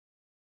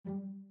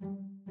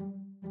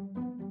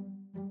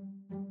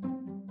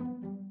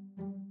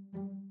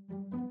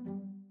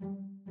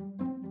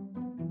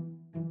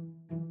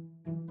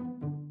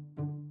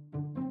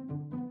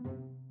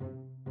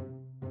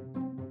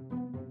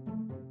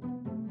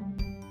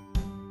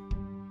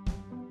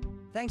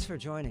Thanks for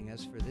joining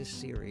us for this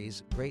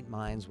series, Great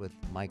Minds with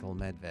Michael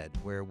Medved,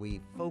 where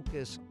we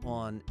focus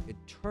on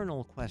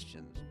eternal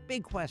questions,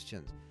 big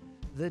questions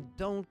that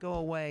don't go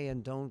away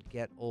and don't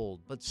get old.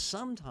 But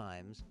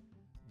sometimes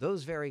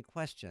those very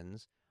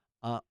questions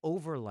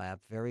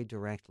overlap very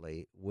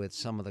directly with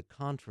some of the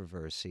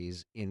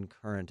controversies in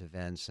current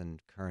events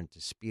and current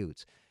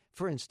disputes.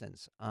 For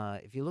instance,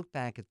 if you look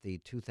back at the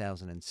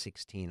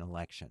 2016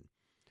 election,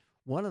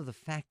 one of the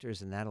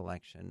factors in that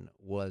election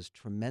was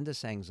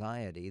tremendous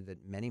anxiety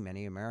that many,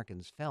 many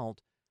Americans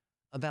felt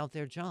about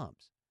their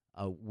jobs.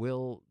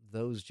 Will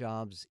those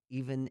jobs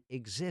even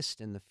exist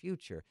in the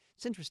future?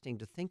 It's interesting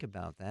to think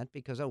about that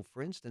because,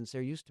 for instance,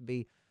 there used to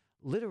be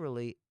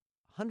literally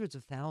hundreds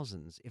of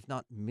thousands, if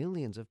not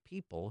millions of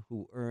people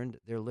who earned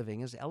their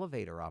living as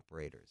elevator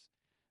operators.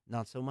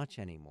 Not so much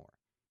anymore.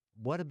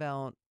 What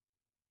about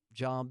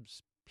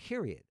jobs,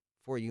 period,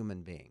 for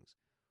human beings?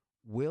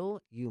 Will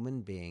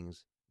human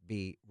beings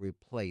be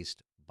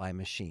replaced by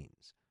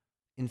machines?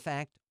 In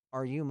fact,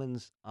 are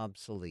humans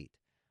obsolete?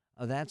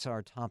 That's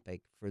our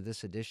topic for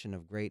this edition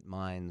of Great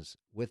Minds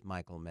with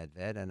Michael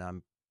Medved, and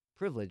I'm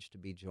privileged to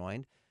be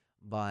joined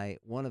by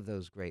one of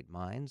those great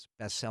minds,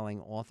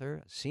 best-selling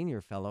author,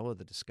 senior fellow of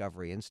the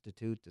Discovery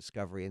Institute.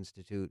 Discovery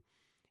Institute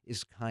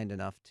is kind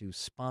enough to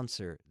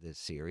sponsor this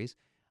series.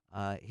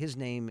 His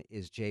name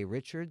is Jay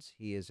Richards.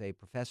 He is a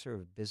professor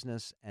of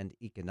business and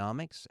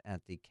economics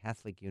at the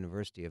Catholic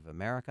University of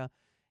America.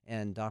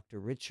 And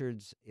Dr.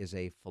 Richards is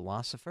a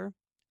philosopher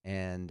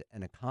and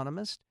an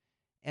economist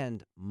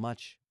and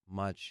much,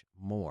 much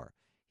more.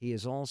 He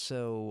has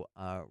also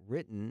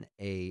written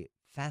a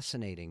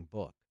fascinating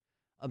book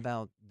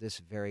about this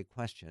very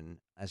question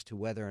as to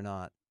whether or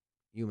not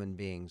human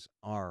beings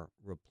are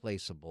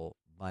replaceable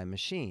by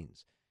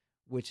machines,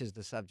 which is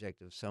the subject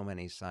of so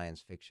many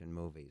science fiction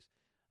movies.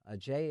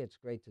 Jay, it's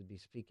great to be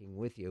speaking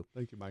with you.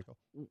 Thank you, Michael.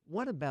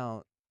 What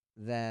about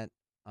that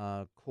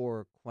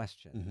core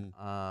question?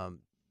 Mm-hmm.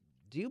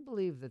 Do you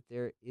believe that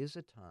there is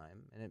a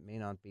time, and it may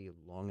not be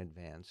long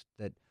advanced,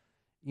 that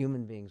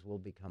human beings will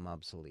become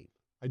obsolete?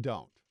 I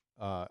don't.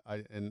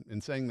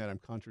 In saying that, I'm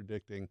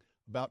contradicting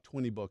about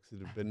 20 books that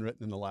have been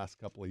written in the last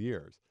couple of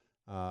years.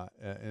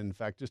 In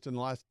fact, just in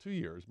the last 2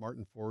 years,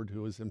 Martin Ford,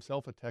 who is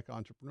himself a tech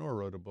entrepreneur,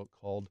 wrote a book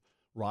called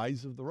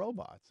Rise of the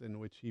Robots, in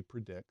which he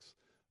predicts,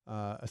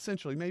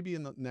 essentially, maybe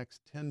in the next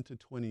 10 to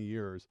 20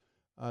 years,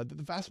 that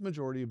the vast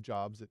majority of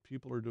jobs that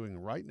people are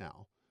doing right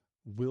now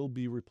will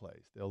be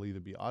replaced. They'll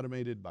either be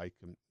automated by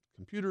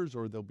computers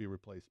or they'll be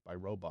replaced by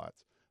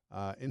robots.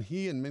 And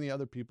he and many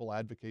other people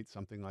advocate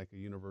something like a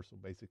universal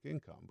basic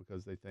income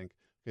because they think,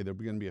 okay, there are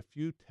going to be a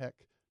few tech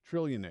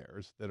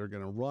trillionaires that are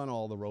going to run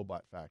all the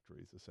robot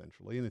factories,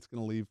 essentially, and it's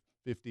going to leave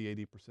 50,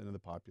 80% of the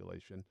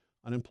population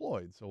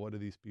unemployed. So what do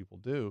these people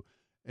do?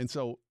 And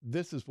so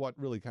this is what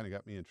really kind of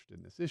got me interested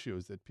in this issue,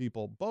 is that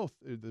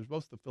there's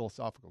both the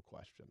philosophical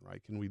question,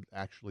 right? Can we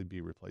actually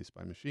be replaced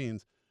by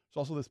machines?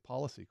 There's also this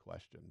policy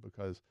question,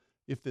 because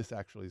if this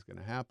actually is going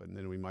to happen,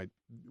 then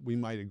we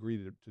might agree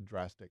to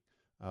drastic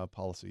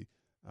policy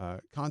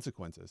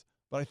consequences.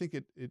 But I think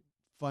it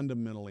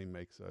fundamentally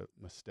makes a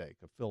mistake,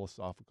 a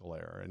philosophical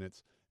error. And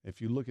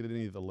if you look at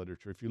any of the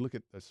literature, if you look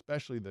at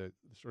especially the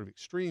sort of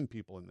extreme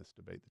people in this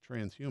debate, the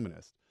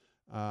transhumanists,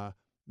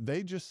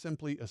 they just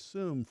simply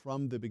assume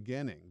from the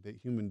beginning that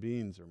human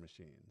beings are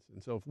machines.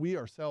 And so if we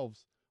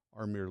ourselves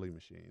are merely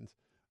machines,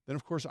 then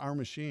of course our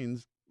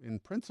machines in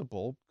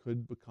principle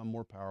could become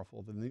more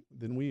powerful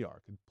than we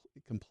are, could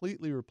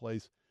completely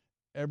replace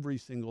every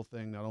single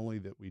thing, not only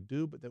that we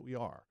do, but that we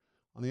are.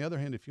 On the other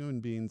hand, if human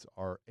beings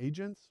are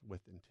agents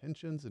with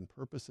intentions and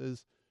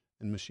purposes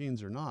and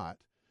machines are not,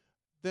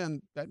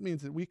 then that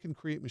means that we can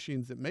create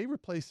machines that may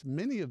replace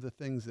many of the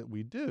things that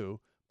we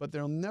do, but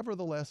there'll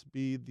nevertheless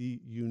be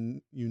the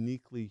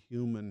uniquely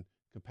human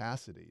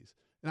capacities.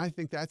 And I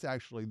think that's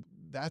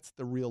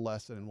the real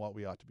lesson in what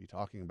we ought to be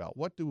talking about.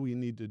 What do we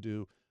need to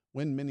do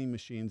when many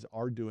machines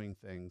are doing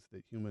things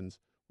that humans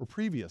were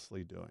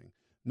previously doing?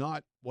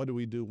 Not what do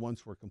we do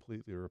once we're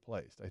completely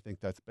replaced. I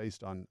think that's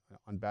based on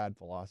bad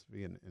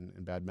philosophy and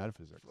bad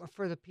metaphysics.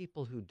 For the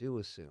people who do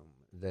assume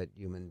that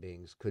human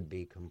beings could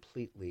be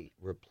completely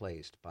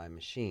replaced by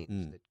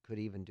machines that could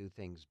even do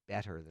things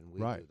better than we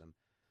do them,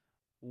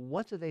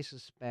 what do they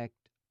suspect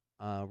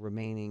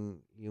remaining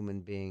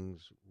human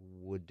beings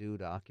would do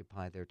to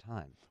occupy their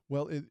time?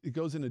 Well, it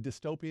goes in a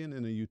dystopian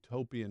and a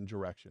utopian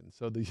direction.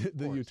 So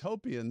the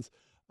utopians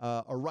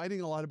are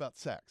writing a lot about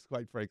sex,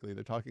 quite frankly.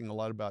 They're talking a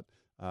lot about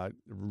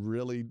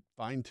really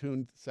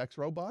fine-tuned sex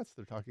robots.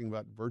 They're talking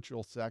about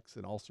virtual sex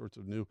and all sorts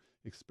of new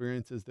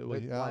experiences that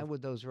we have. Why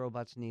would those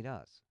robots need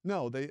us?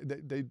 No,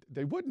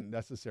 they wouldn't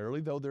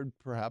necessarily, though they're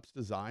perhaps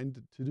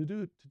designed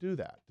to do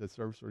that, to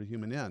serve sort of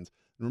human ends.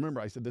 And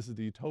remember, I said this is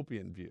the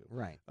utopian view.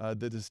 Right.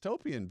 The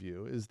dystopian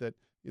view is that,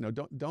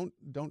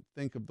 don't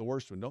think of the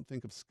worst one. Don't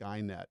think of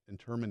Skynet and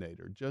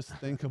Terminator. Just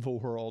think of a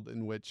world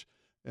in which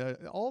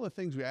all the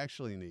things we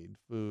actually need,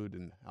 food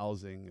and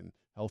housing and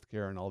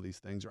healthcare and all these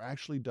things, are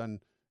actually done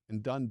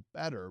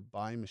better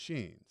by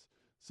machines,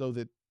 so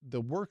that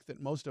the work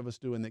that most of us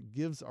do and that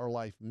gives our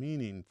life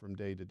meaning from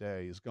day to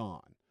day is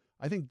gone.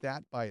 I think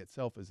that by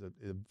itself is a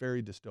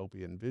very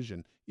dystopian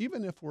vision,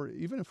 even if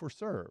we're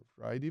served,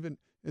 right? Even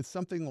it's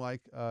something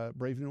like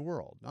Brave New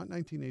World, not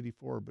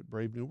 1984, but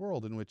Brave New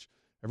World, in which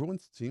everyone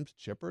seems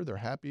chipper, they're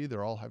happy,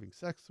 they're all having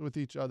sex with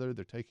each other,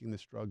 they're taking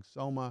this drug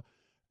Soma,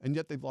 and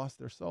yet they've lost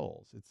their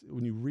souls. It's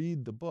when you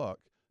read the book,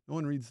 no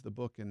one reads the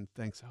book and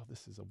thinks, "Oh,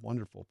 this is a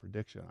wonderful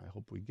prediction. I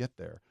hope we get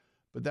there."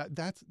 But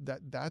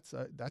that's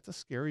a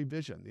scary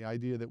vision. The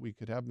idea that we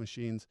could have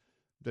machines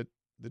that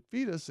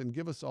feed us and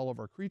give us all of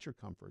our creature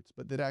comforts,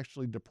 but that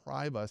actually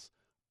deprive us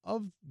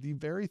of the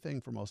very thing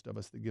for most of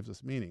us that gives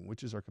us meaning,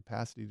 which is our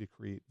capacity to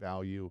create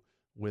value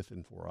with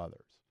and for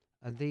others.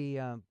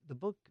 The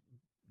book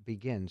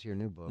begins, your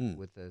new book, Mm.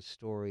 with a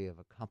story of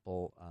a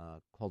couple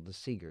called the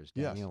Seegers,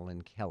 Yes. Daniel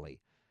and Kelly.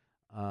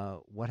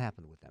 What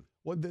happened with them?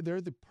 Well,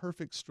 they're the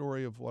perfect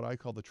story of what I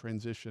call the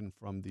transition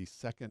from the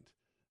second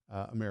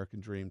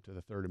American dream to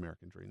the third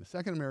American dream. The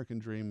second American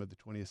dream of the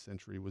 20th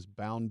century was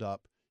bound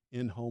up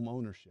in home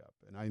ownership.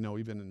 And I know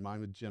even in my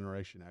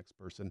Generation X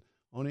person,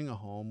 owning a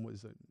home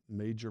was a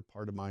major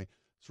part of my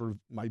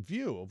my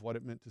view of what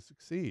it meant to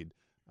succeed.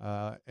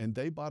 And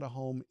they bought a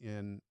home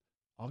in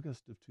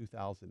August of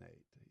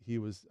 2008. He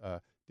was,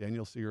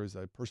 Daniel Seeger is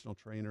a personal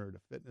trainer at a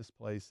fitness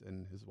place,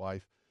 and his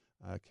wife,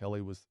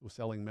 Kelly, was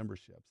selling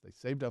memberships. They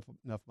saved up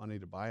enough money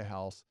to buy a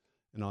house,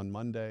 and on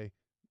Monday,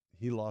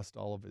 he lost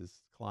all of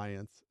his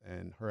clients,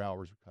 and her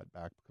hours were cut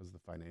back because of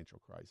the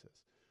financial crisis.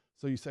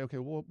 So you say, okay,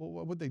 well,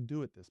 what would they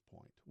do at this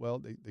point? Well,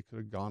 they could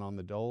have gone on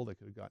the dole. They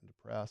could have gotten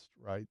depressed,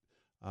 right?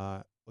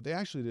 What they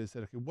actually did is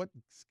said, okay, what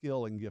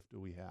skill and gift do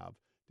we have?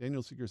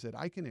 Daniel Seeger said,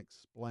 I can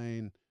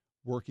explain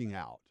working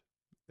out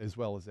as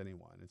well as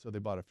anyone. And so they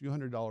bought a few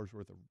 $100s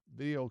worth of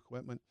video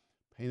equipment,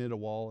 painted a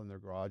wall in their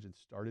garage, and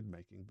started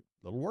making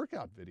little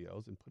workout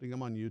videos and putting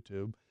them on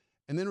YouTube,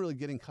 and then really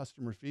getting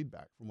customer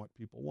feedback from what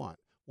people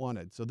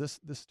wanted. So this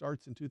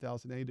starts in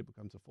 2008. It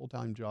becomes a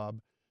full-time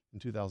job in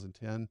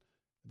 2010.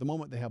 At the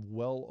moment, they have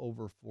well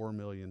over 4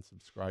 million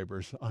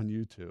subscribers on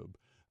YouTube.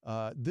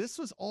 This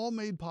was all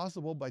made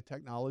possible by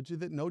technology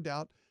that no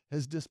doubt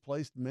has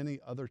displaced many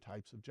other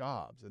types of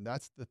jobs. And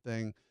that's the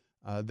thing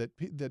that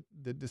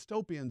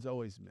dystopians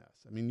always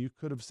miss. I mean, you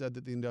could have said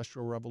that the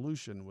Industrial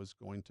Revolution was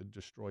going to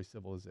destroy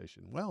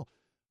civilization. Well,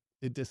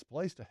 it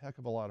displaced a heck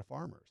of a lot of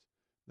farmers.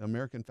 The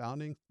American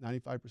founding,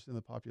 95% of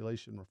the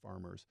population were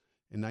farmers.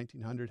 In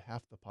 1900,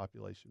 half the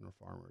population were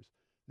farmers.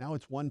 Now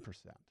it's 1%.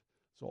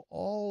 So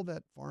all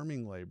that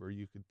farming labor,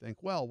 you could think,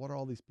 well, what are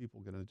all these people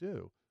going to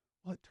do?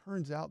 Well, it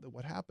turns out that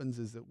what happens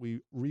is that we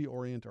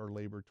reorient our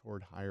labor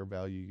toward higher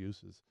value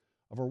uses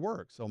of our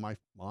work. So my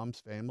mom's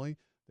family,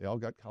 they all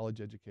got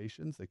college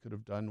educations. They could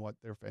have done what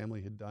their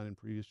family had done in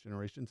previous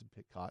generations and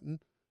pick cotton.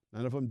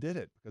 None of them did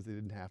it because they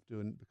didn't have to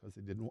and because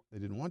they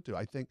didn't want to.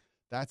 I think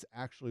that's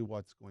actually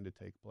what's going to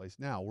take place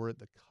now. We're at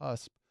the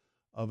cusp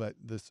of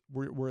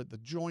we're at the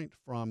joint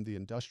from the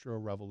Industrial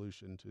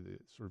Revolution to the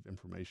sort of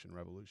information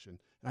revolution.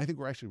 And I think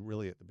we're actually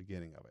really at the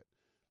beginning of it.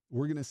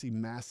 We're going to see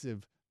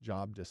massive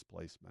job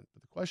displacement.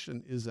 But the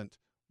question isn't,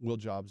 will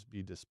jobs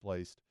be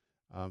displaced?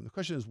 The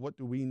question is, what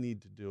do we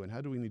need to do and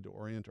how do we need to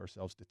orient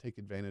ourselves to take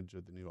advantage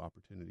of the new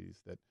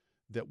opportunities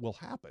that will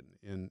happen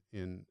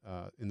in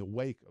the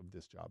wake of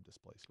this job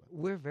displacement?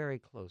 We're very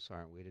close,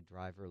 aren't we, to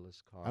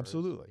driverless cars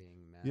Absolutely.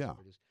 being Yeah.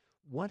 mass-produced?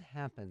 What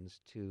happens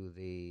to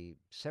the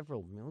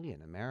several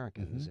million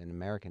Americans in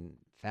American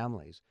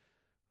families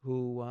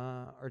who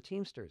are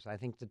Teamsters? I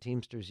think the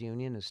Teamsters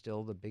Union is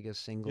still the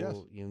biggest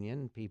single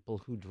union, people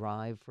who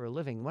drive for a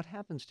living. What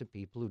happens to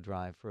people who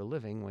drive for a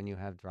living when you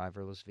have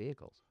driverless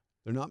vehicles?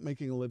 They're not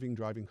making a living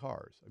driving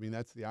cars. I mean,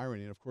 that's the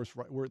irony. And of course,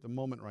 we're at the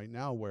moment right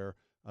now where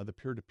the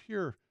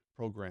peer-to-peer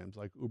programs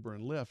like Uber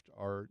and Lyft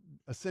are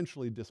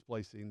essentially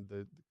displacing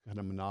the kind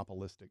of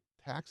monopolistic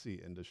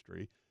taxi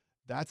industry.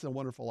 That's a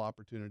wonderful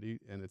opportunity,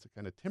 and it's a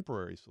kind of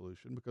temporary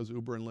solution because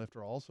Uber and Lyft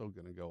are also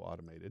going to go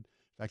automated.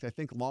 In fact, I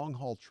think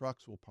long-haul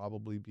trucks will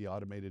probably be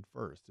automated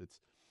first. It's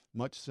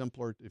much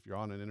simpler if you're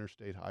on an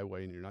interstate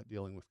highway and you're not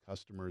dealing with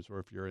customers, or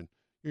if you're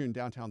in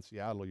downtown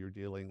Seattle, you're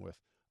dealing with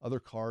other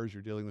cars,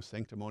 you're dealing with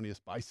sanctimonious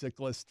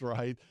bicyclists,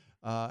 right?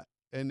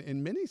 And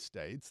in many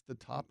states, the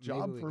top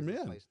job for men.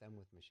 Replace them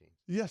with machines.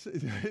 Yes,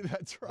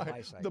 that's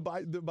right.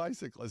 The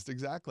bicyclist,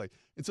 exactly.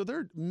 And so there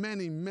are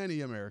many,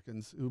 many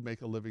Americans who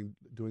make a living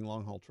doing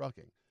long-haul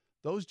trucking.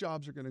 Those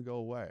jobs are going to go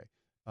away.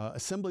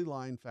 Assembly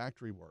line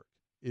factory work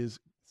is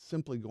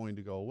simply going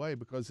to go away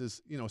because,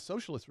 as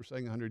socialists were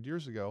saying 100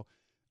 years ago,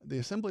 the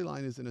assembly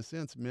line is, in a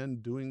sense, men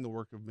doing the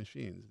work of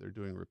machines. They're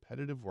doing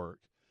repetitive work.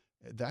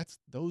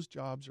 Those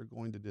jobs are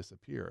going to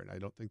disappear, and I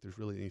don't think there's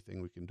really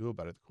anything we can do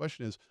about it. The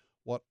question is,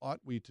 what ought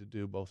we to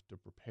do both to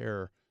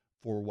prepare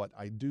for what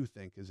I do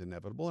think is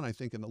inevitable, and I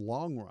think in the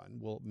long run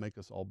will make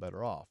us all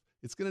better off.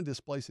 It's going to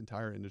displace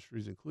entire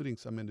industries, including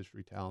some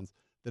industry towns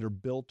that are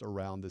built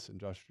around this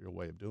industrial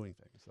way of doing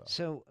things.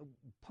 So,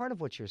 part of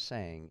what you're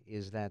saying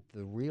is that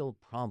the real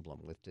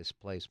problem with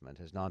displacement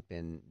has not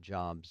been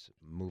jobs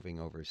moving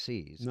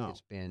overseas. No,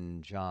 It's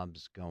been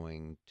jobs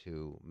going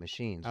to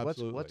machines.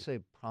 absolutely. What's a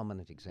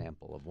prominent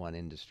example of one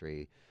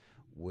industry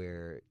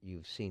where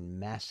you've seen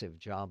massive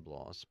job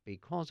loss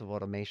because of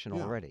automation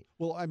Yeah. already?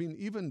 Well, I mean,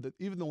 even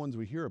the ones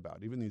we hear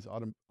about, even these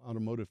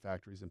automotive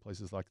factories and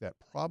places like that,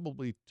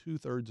 probably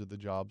 2/3 of the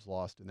jobs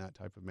lost in that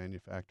type of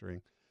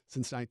manufacturing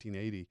since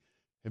 1980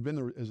 have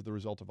been as the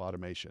result of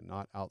automation,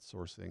 not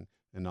outsourcing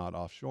and not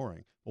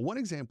offshoring. But one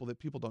example that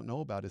people don't know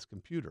about is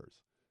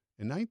computers.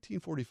 In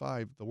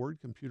 1945, the word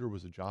computer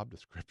was a job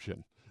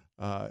description.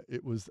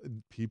 It was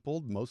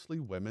people, mostly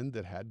women,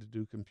 that had to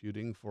do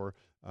computing for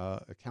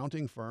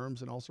accounting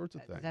firms and all sorts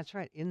of things. That's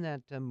right. In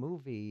that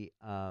movie,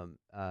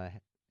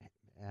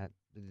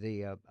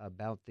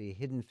 about the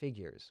hidden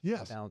figures,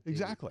 Yes,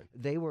 exactly.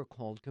 they were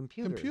called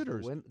computers.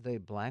 Computers, The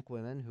black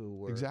women who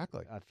were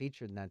exactly.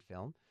 featured in that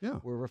film Yeah,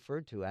 were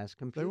referred to as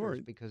they were.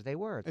 computers because they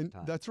were at the And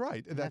time. that's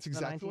right. And And that's that's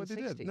the exactly what they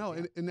did. 1960s. No,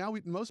 Yeah. and now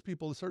most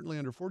people, certainly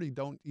under 40,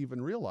 don't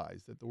even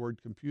realize that the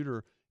word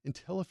computer,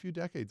 until a few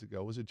decades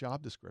ago, was a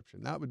job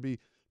description. That would be,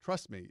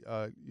 trust me,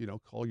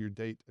 call your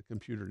date a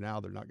computer now.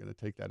 They're not going to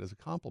take that as a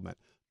compliment.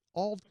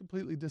 All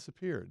completely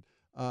disappeared.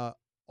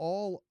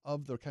 All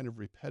of the kind of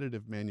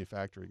repetitive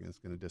manufacturing is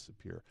going to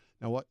disappear.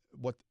 Now,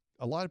 what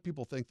a lot of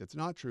people think that's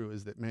not true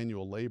is that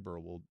manual labor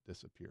will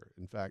disappear.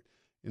 In fact,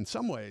 in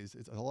some ways,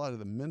 it's a lot of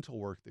the mental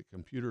work that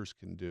computers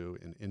can do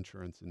in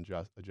insurance and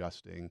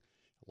adjusting,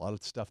 a lot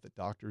of stuff that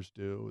doctors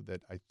do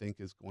that I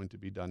think is going to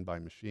be done by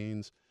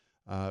machines.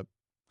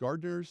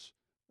 Gardeners,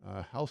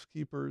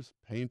 housekeepers,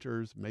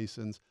 painters,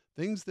 masons,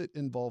 things that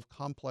involve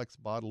complex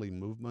bodily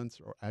movements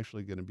are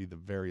actually going to be the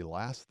very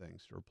last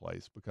things to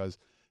replace, because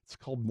it's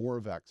called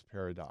Moravec's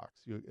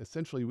paradox.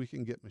 Essentially, we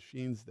can get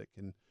machines that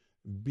can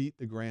beat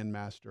the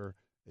grandmaster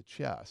at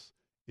chess.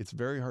 It's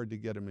very hard to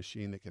get a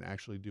machine that can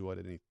actually do what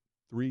any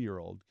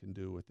 3-year-old can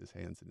do with his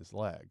hands and his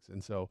legs.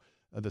 And so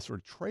the sort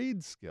of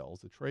trade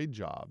skills, the trade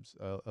jobs,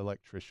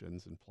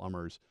 electricians and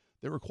plumbers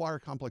that require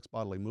complex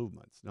bodily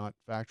movements, not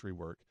factory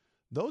work,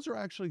 those are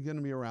actually going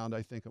to be around,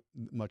 I think,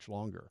 much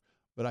longer.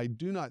 But I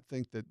do not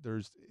think that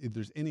there's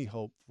any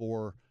hope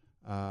for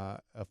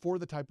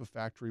the type of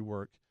factory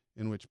work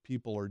in which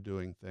people are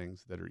doing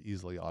things that are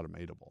easily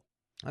automatable.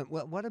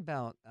 Well, what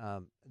about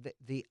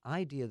the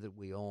idea that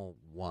we all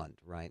want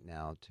right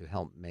now to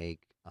help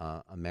make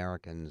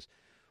Americans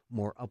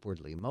more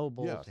upwardly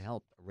mobile, Yes, to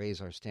help raise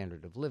our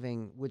standard of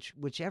living,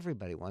 which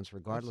everybody wants,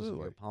 regardless of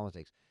their absolutely.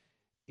 politics,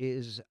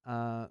 is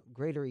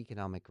greater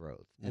economic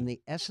growth. Mm. And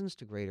the essence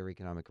to greater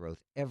economic growth,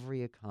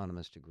 every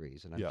economist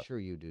agrees, and I'm Yes, sure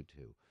you do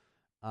too,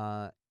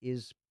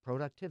 is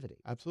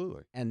productivity.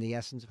 absolutely. And the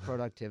essence of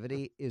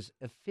productivity is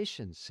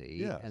efficiency,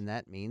 Yes, and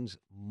that means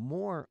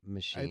more it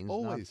machines, not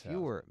always has.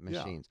 fewer Yeah,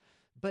 machines.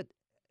 But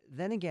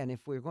then again,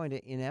 if we're going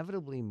to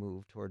inevitably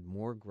move toward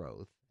more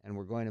growth and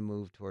we're going to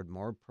move toward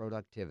more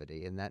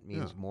productivity, and that yeah.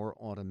 means more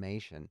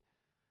automation,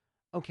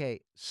 okay,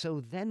 so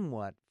then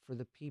what for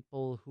the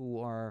people who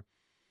are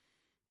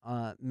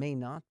may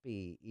not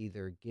be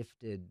either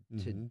gifted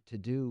Hmm. to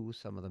do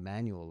some of the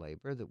manual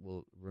labor that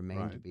will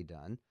remain to Right. be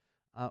done,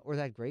 or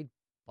that great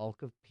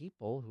bulk of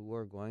people who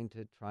are going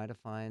to try to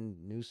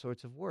find new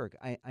sorts of work.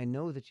 I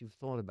know that you've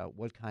thought about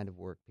what kind of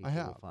work I people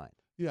will have. find.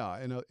 Yeah,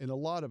 and a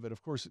lot of it,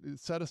 of course,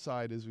 set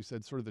aside, as we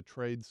said, sort of the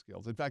trade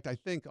skills. In fact, I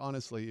think,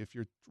 honestly, if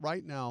you're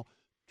right now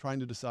trying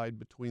to decide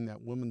between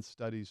that women's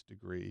studies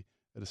degree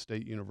at a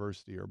state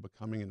university or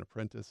becoming an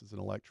apprentice as an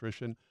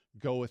electrician,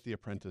 go with the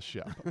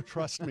apprenticeship.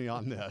 Trust me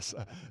on this.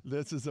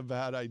 This is a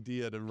bad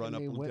idea to run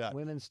Can up debt.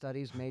 women's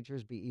studies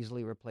majors be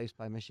easily replaced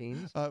by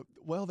machines?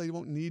 Well, they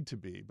won't need to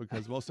be,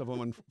 because most of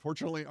them,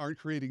 unfortunately, aren't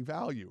creating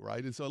value,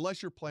 right? And so,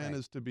 unless your plan Right.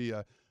 is to be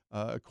a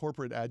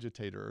corporate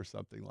agitator or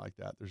something like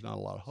that, there's not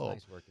a lot of It's hope.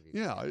 nice work of you.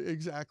 Yeah,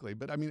 exactly.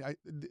 But I mean,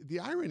 the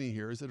irony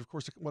here is that, of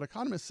course, what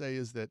economists say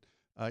is that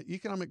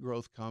economic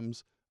growth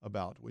comes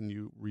about when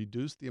you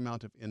reduce the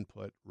amount of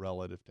input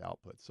relative to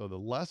output. So the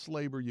less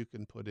labor you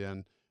can put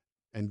in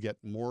and get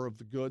more of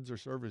the goods or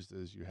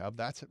services you have,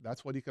 that's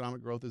what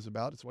economic growth is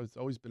about. It's what it's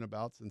always been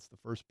about since the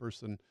first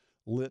person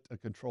lit a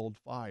controlled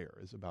fire,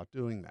 is about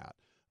doing that.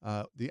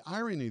 The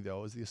irony,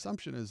 though, is the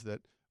assumption is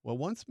that, well,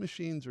 once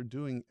machines are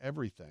doing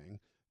everything,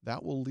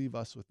 that will leave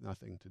us with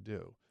nothing to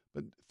do.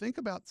 But think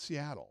about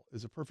Seattle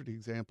as a perfect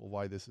example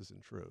why this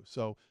isn't true.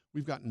 So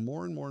we've gotten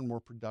more and more and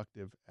more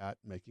productive at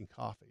making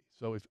coffee.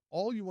 So if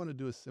all you want to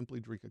do is simply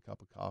drink a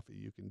cup of coffee,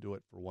 you can do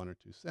it for 1 or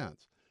 2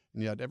 cents.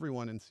 And yet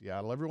everyone in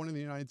Seattle, everyone in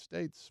the United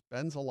States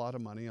spends a lot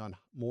of money on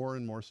more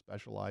and more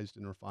specialized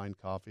and refined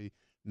coffee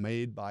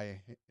made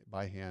by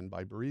hand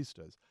by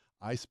baristas.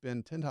 I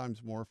spend 10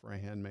 times more for a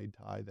handmade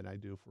Thai than I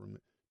do for a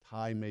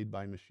Thai made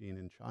by machine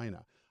in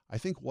China. I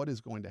think what is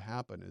going to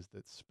happen is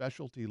that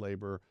specialty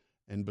labor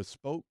and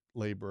bespoke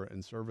labor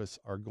and service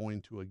are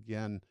going to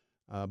again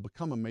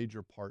become a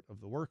major part of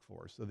the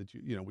workforce. So that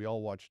we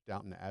all watched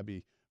Downton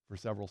Abbey for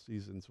several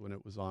seasons when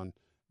it was on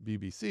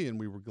BBC, and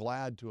we were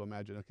glad to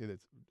imagine, okay, I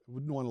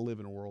wouldn't want to live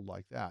in a world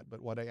like that.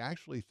 But what I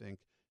actually think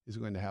is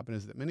going to happen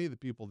is that many of the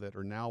people that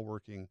are now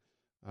working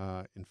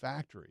in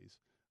factories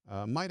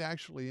might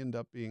actually end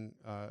up being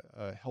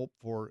help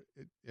for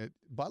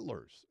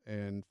butlers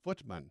and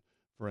footmen,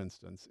 for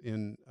instance,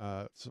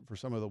 for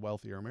some of the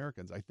wealthier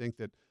Americans. I think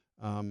that,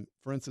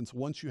 for instance,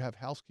 once you have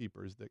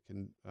housekeepers that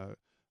can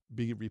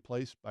be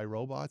replaced by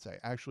robots, I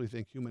actually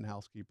think human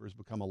housekeepers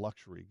become a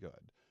luxury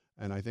good.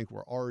 And I think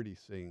we're already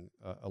seeing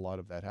a lot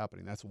of that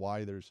happening. That's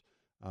why there's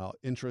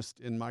interest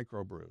in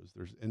microbrews.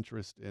 There's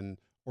interest in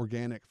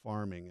organic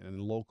farming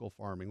and local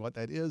farming. What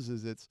that is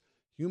it's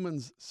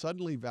humans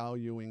suddenly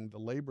valuing the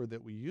labor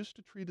that we used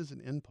to treat as an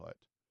input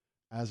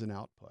as an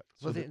output.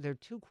 Well, there are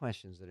two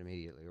questions that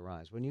immediately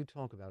arise. When you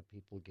talk about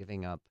people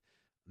giving up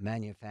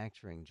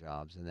manufacturing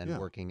jobs and then Yeah.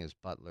 working as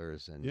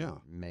butlers and Yeah.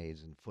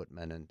 maids and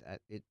footmen, and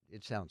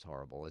it sounds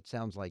horrible. It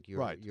sounds like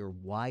Right. you're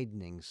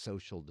widening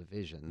social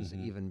divisions Mhm.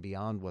 even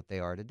beyond what they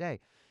are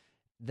today.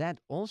 That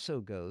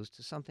also goes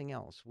to something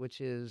else, which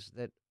is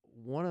that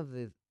one of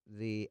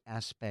the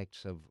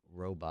aspects of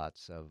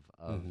robots, of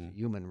Mhm.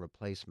 human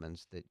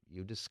replacements that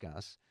you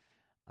discuss,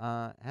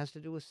 has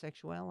to do with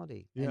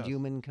sexuality and Yes.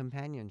 human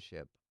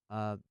companionship.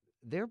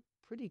 They're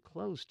pretty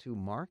close to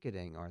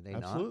marketing, are they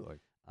not? Absolutely.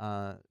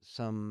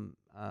 Some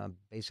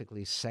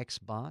basically sex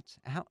bots.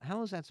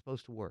 How is that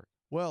supposed to work?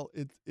 Well,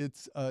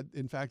 it's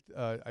in fact,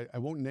 I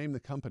won't name the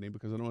company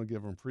because I don't want to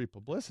give them free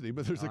publicity,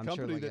 but there's No, a I'm sure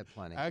company they'll that get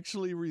plenty.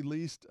 actually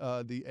released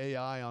the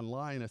AI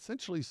online,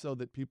 essentially so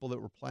that people that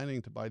were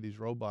planning to buy these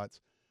robots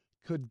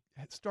could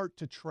start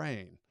to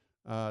train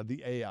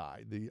the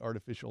AI, the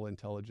artificial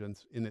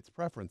intelligence, in its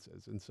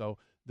preferences. And so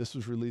this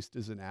was released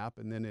as an app,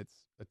 and then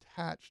it's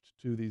attached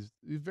to these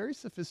very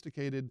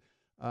sophisticated,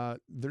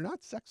 they're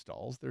not sex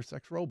dolls, they're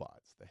sex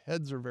robots. The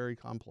heads are very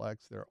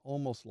complex, they're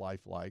almost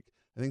lifelike.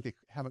 I think they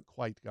haven't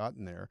quite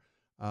gotten there.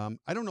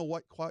 I don't know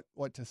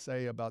what to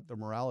say about the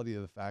morality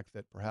of the fact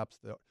that perhaps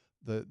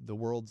the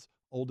world's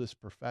oldest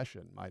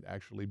profession might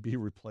actually be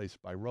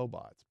replaced by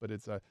robots. But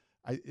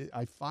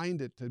I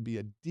find it to be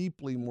a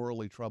deeply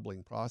morally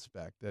troubling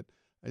prospect that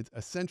it's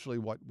essentially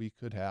what we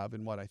could have,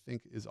 and what I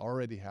think is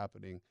already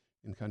happening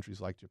in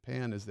countries like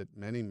Japan, is that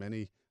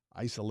many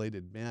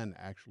isolated men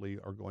actually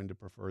are going to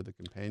prefer the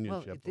Well,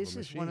 companionship of this a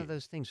is one of machine.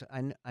 those things.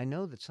 I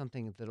know that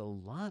something that a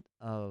lot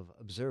of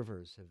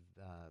observers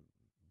have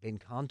been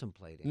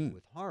contemplating Mm,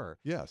 with horror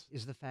yes,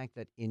 is the fact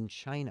that in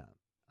China,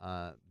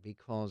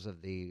 because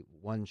of the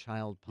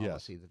one-child yes,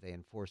 policy that they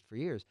enforced for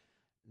years,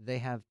 they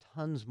have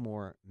tons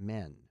more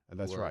men and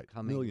who that's are right.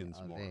 coming Millions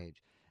of more.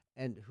 age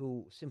and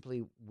who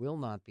simply will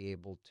not be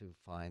able to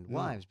find No,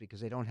 wives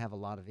because they don't have a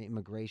lot of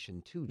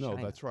immigration to no,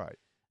 China. that's right.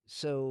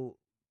 So,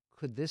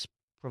 could this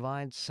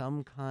provide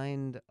some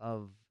kind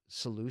of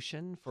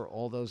solution for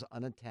all those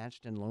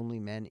unattached and lonely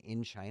men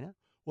in China?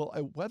 Well,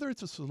 whether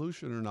it's a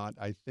solution or not,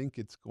 I think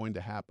it's going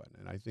to happen,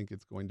 and I think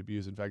it's going to be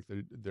used. In fact,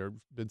 there have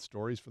been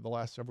stories for the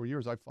last several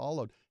years I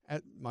followed.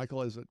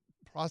 Michael, as a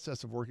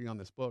process of working on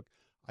this book,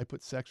 I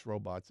put sex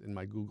robots in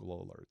my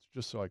Google alerts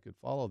just so I could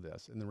follow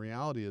this. And the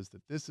reality is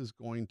that this is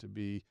going to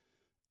be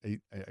a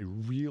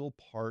real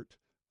part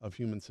of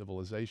human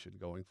civilization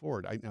going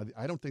forward. Now,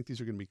 I don't think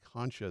these are going to be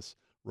conscious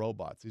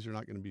robots. These are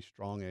not going to be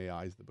strong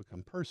AIs that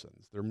become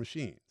persons. They're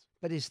machines.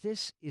 But is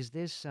this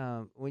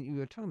when you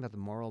were talking about the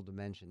moral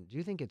dimension? Do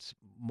you think it's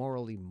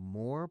morally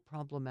more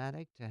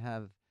problematic to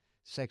have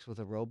sex with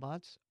a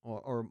robot,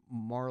 or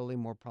morally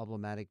more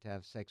problematic to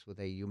have sex with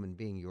a human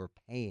being you're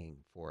paying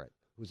for it,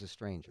 who's a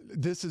stranger?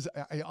 This is,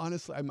 I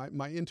honestly,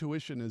 my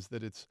intuition is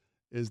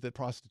that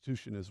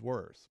prostitution is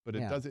worse, but it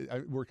Yeah. does.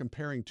 We're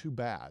comparing two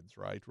bads,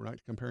 right? We're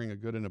not comparing a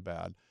good and a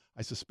bad.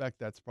 I suspect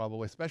that's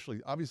probably,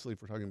 especially obviously,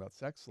 if we're talking about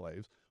sex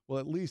slaves. Well,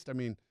 at least, I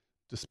mean,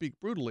 to speak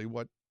brutally,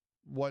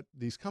 what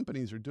these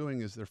companies are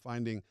doing is they're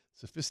finding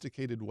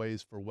sophisticated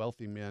ways for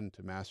wealthy men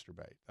to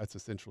masturbate. That's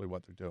essentially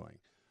what they're doing.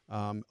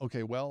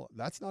 Okay, well,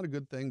 that's not a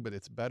good thing, but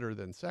it's better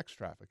than sex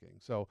trafficking.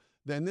 So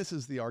then this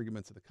is the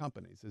arguments of the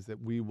companies, is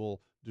that we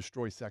will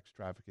destroy sex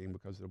trafficking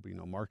because there'll be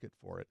no market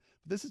for it.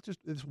 But this is just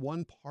this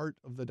one part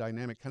of the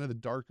dynamic, kind of the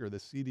darker, the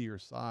seedier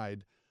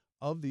side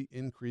of the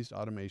increased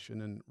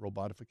automation and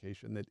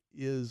robotification that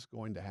is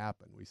going to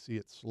happen. We see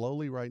it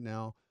slowly right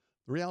now.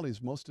 The reality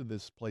is most of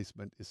this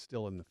placement is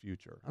still in the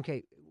future.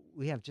 Okay,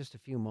 we have just a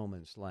few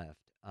moments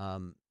left.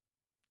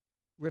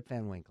 Rip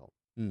Van Winkle.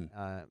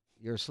 Mm.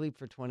 You're asleep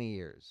for 20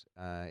 years.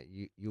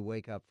 You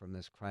wake up from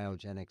this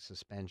cryogenic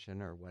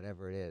suspension or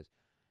whatever it is.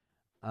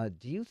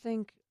 Do you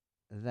think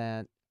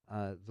that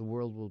the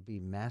world will be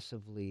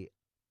massively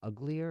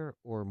uglier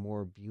or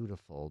more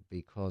beautiful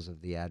because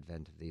of the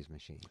advent of these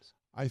machines?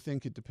 I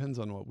think it depends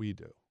on what we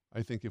do.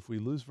 I think if we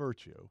lose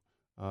virtue,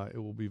 it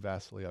will be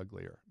vastly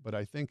uglier. But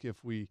I think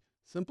if we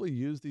simply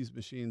use these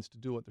machines to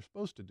do what they're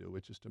supposed to do,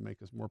 which is to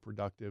make us more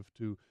productive,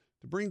 to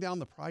bring down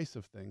the price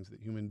of things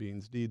that human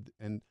beings need,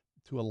 and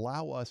to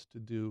allow us to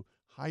do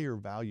higher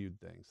valued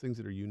things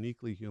that are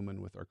uniquely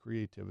human with our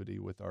creativity,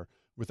 with our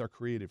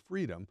creative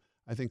freedom,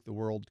 I think the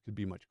world could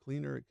be much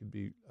cleaner. It could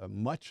be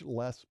much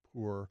less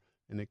poor,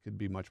 and it could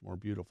be much more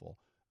beautiful.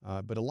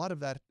 But a lot of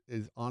that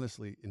is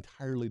honestly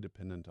entirely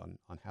dependent on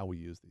how we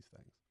use these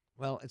things.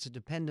 Well, it's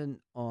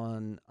dependent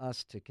on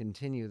us to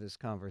continue this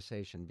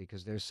conversation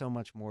because there's so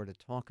much more to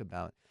talk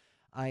about.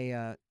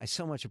 I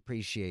so much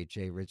appreciate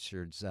Jay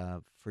Richards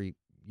for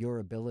your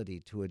ability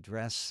to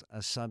address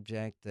a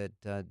subject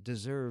that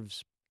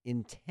deserves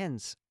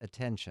intense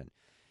attention.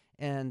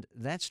 And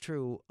that's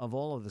true of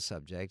all of the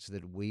subjects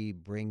that we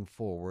bring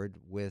forward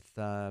with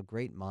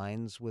Great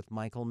Minds with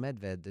Michael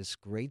Medved, this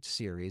great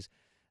series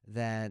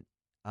that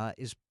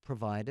is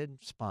provided,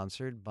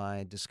 sponsored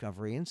by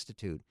Discovery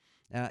Institute.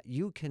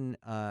 You can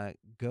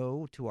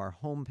go to our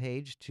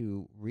homepage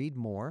to read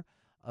more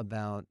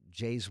about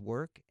Jay's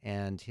work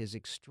and his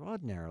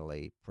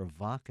extraordinarily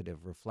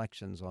provocative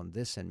reflections on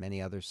this and many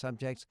other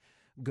subjects.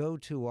 Go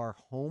to our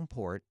home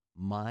port,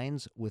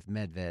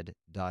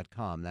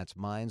 mindswithmedved.com. That's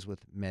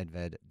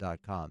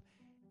mindswithmedved.com.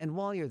 And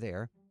while you're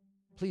there,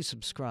 please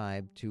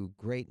subscribe to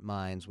Great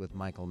Minds with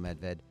Michael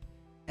Medved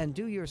and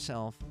do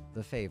yourself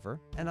the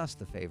favor, and us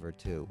the favor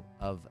too,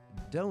 of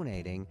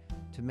donating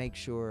to make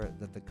sure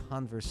that the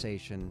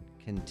conversation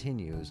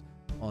continues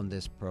on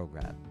this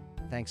program.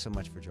 Thanks so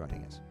much for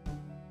joining us.